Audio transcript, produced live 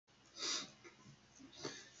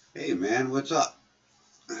Hey man, what's up?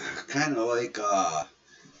 Kind of like,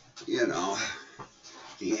 you know,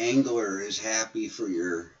 the angler is happy for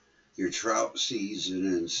your trout season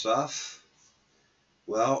and stuff.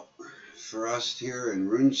 Well, for us here in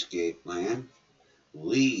RuneScape land,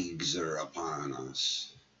 leagues are upon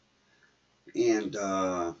us, and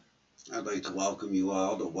I'd like to welcome you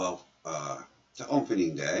all to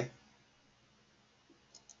opening day.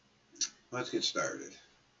 Let's get started.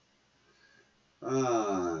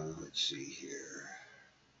 Let's see here.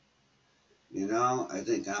 I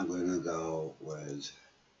think I'm gonna go with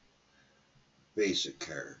basic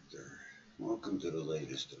character. Welcome to the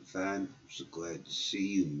latest event. I'm so glad to see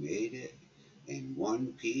you made it in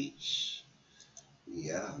one piece.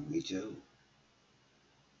 Yeah, me too.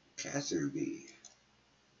 Catherby.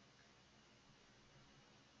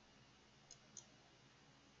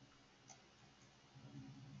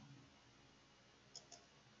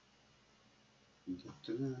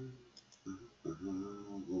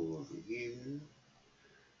 I'll go over here.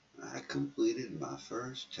 I completed my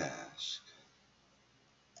first task.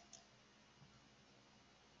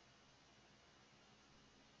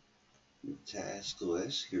 The task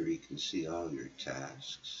list. Here you can see all your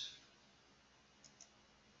tasks.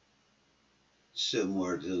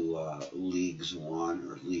 Similar to Leagues 1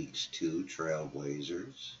 or Leagues 2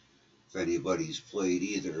 Trailblazers. If anybody's played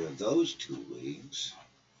either of those two leagues.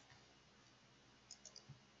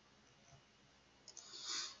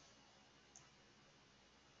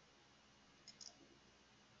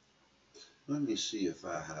 Let me see if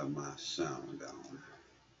I have my sound on.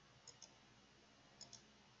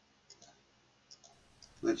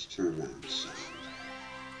 Let's turn on sound.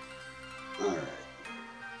 Alright.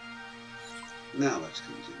 Now let's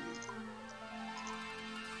continue.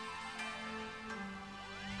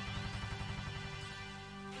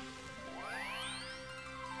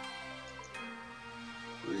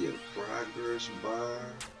 We have progress bar.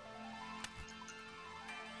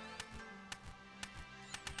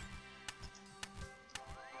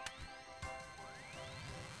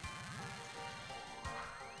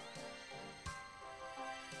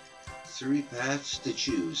 Three paths to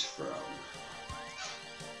choose from.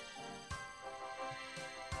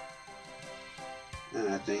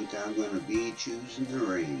 And I think I'm going to be choosing the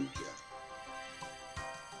ranger.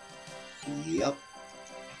 Yep.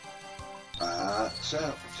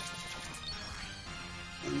 Accept.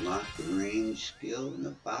 Unlock the range skill in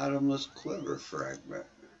the bottomless quiver fragment.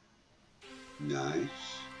 Nice.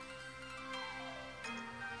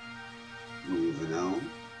 Moving on.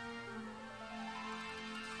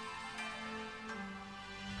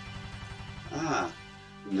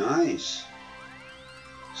 Nice.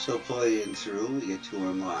 So playing through, we get to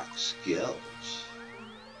unlock skills.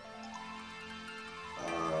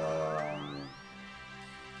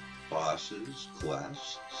 Bosses,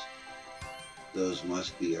 quests. Those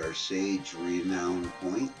must be our Sage Renown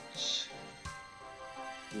points.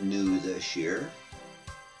 New this year.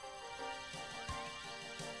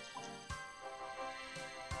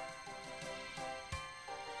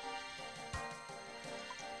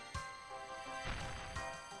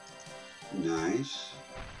 Nice.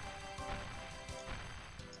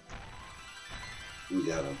 We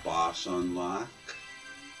got a boss unlock.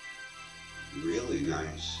 Really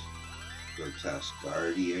nice. Grotesque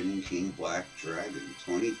Guardian and King Black Dragon,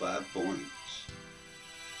 25 points.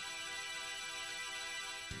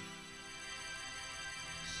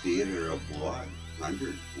 Theater of Blood,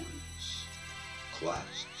 100 points.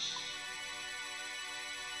 Quests.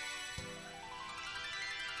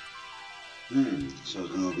 So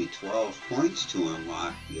it's going to be 12 points to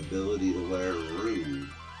unlock the ability to wear a rune.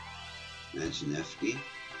 That's nifty.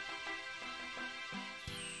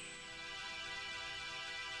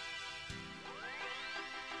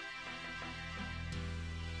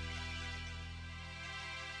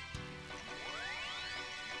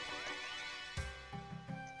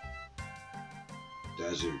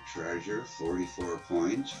 Desert Treasure, 44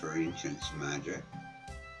 points for Ancient's Magic.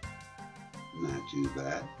 Not too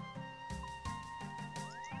bad.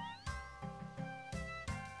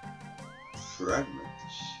 Fragments.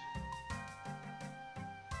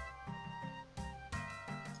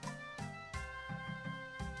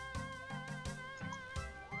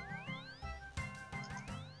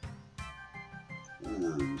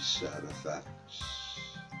 Set effects.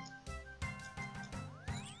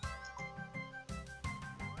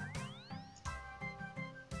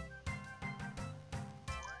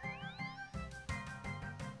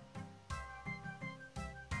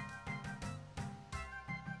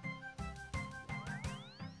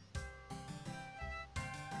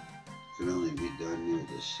 Can only be done near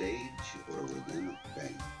the sage or within a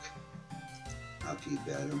bank. I'll keep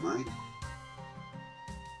that in mind.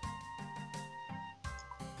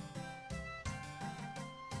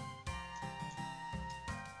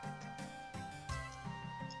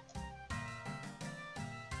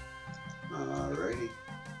 Alrighty,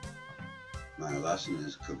 my lesson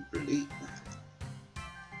is complete.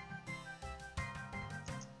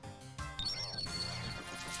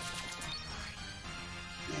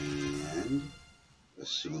 And a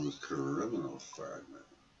smooth criminal fragment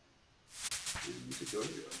in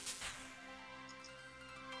tutorial.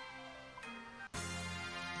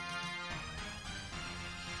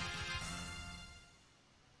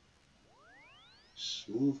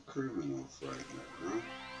 Smooth criminal fragment, huh?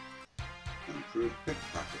 Improved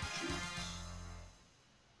pickpocket chance.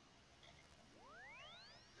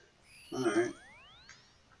 Alright.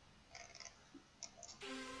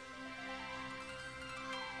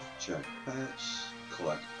 Check pets,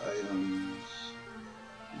 collect items,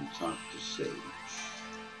 and talk to Sage.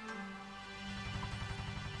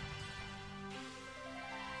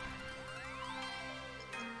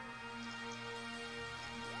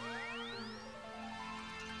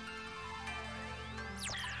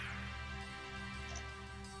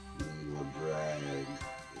 We will drag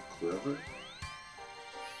the quiver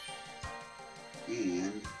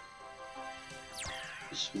and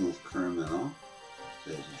the smooth criminal.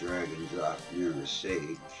 Says drag and drop near a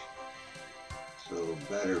sage, so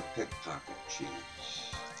better pickpocket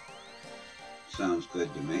chance. Sounds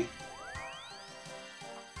good to me.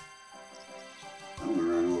 I'm gonna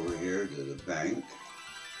run over here to the bank.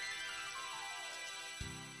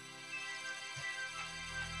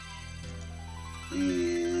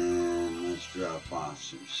 And let's drop off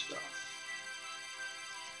some stuff.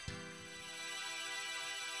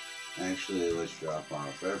 Actually, let's drop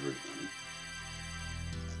off everything.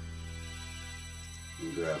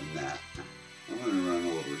 And grab that. I'm going to run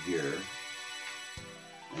over here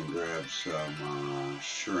and grab some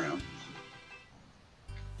shrimp.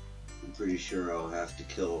 I'm pretty sure I'll have to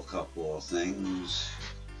kill a couple of things.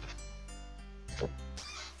 I'll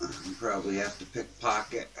probably have to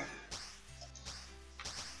pickpocket.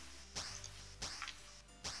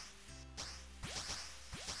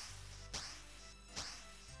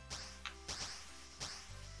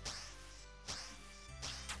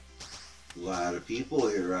 A lot of people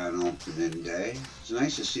here on opening day. It's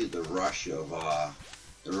nice to see the rush of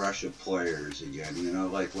players again. You know,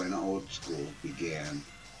 like when old school began.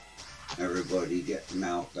 Everybody getting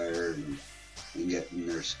out there and getting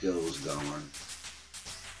their skills going.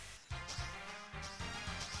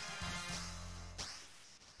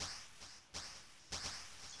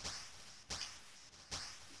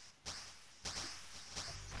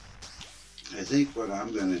 I think what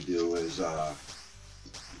I'm going to do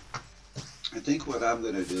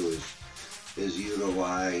is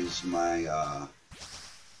utilize my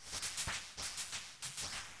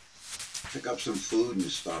pick up some food and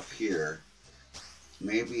stuff here.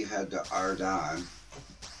 Maybe head to Ardon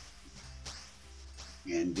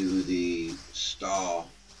and do the stall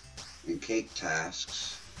and cake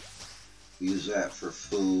tasks. Use that for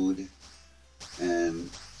food. And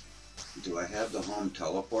do I have the home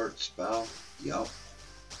teleport spell? Yup.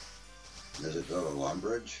 Does it go to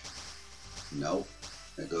Lumbridge? Nope.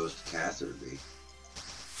 It goes to Catherby.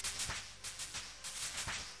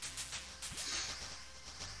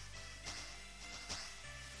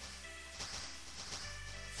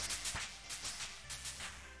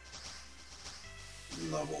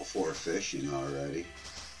 Level 4 fishing already.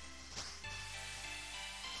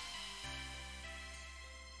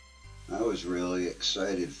 I was really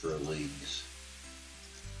excited for leagues.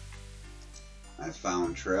 I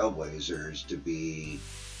found Trailblazers to be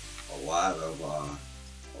a lot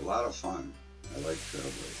of fun. I like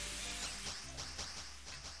Trailblazers.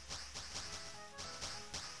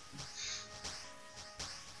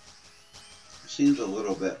 Seems a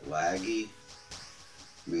little bit laggy.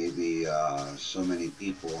 Maybe so many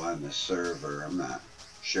people on the server, I'm not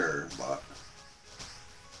sure, but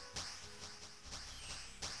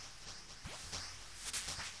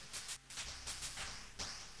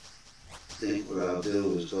I think what I'll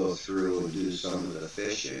do is go through and do some of the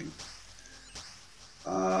fishing.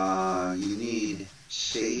 You need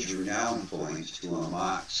Sage Renown points to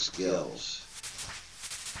unlock skills.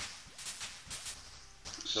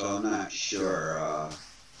 So I'm not sure.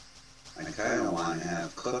 I kind of want to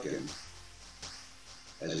have cooking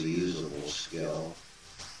as a usable skill.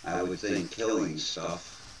 I would think killing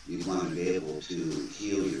stuff, you'd want to be able to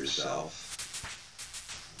heal yourself.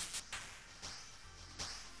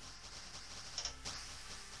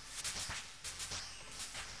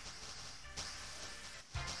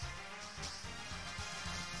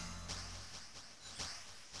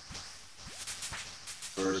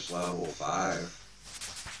 first level 5.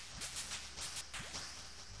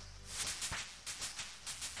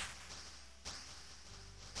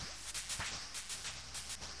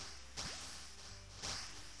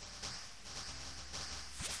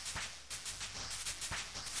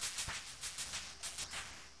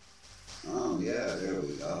 Oh yeah, there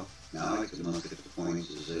we go. Now I can look at the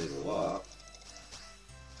points as they go up.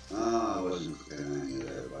 Oh, I wasn't clicking on you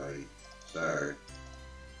there, buddy. Sorry.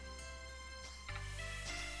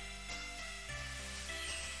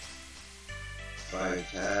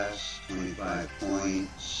 Five tasks, 25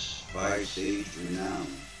 points, 5 sage renown.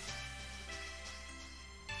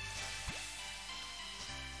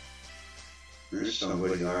 There's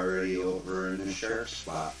somebody already over in the shark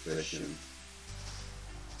spot fishing.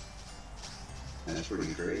 That's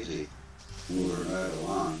pretty crazy. Moving right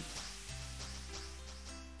along.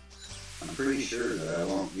 I'm pretty sure that I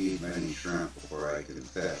won't need many shrimp before I can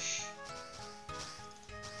fish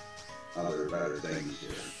other better things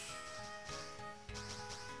here.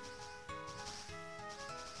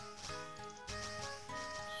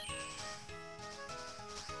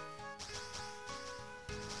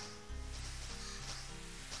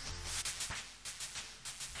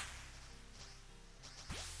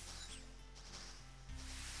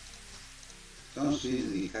 Don't seem to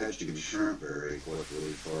be catching shrimp very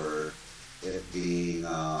quickly for it being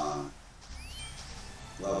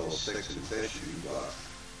level 6 in fishing, but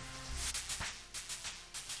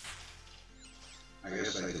I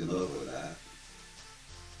guess I can live with that.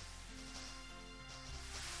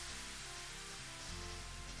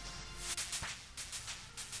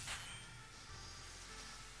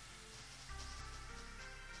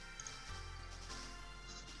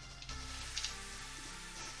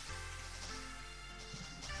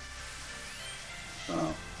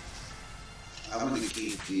 So I'm going to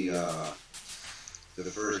keep the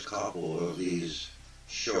first couple of these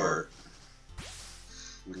short.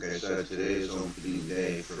 Like I said, today is opening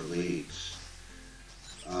day for leagues.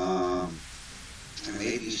 I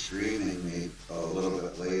may be streaming maybe a little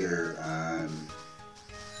bit later on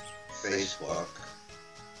Facebook.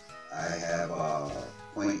 I have a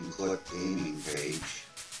point and click gaming page.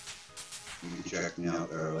 You can check me out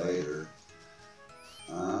there later.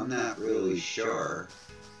 I'm not really sure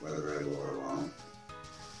whether I will or won't.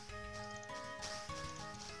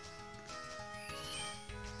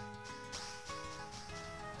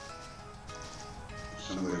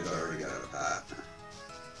 Somebody's already got a pot.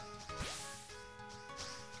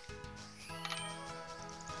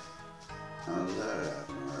 How does that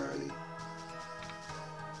happen already?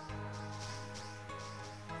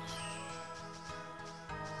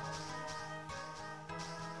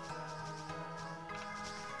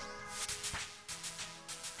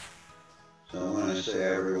 So I want to say,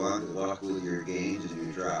 everyone, good luck with your gains and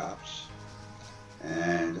your drops.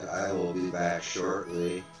 And I will be back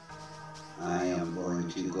shortly. I am going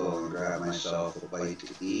to go and grab myself a bite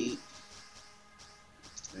to eat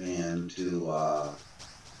and to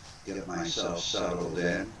get myself settled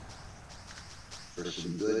in for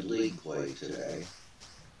some good league play today.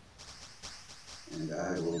 And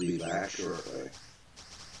I will be back shortly.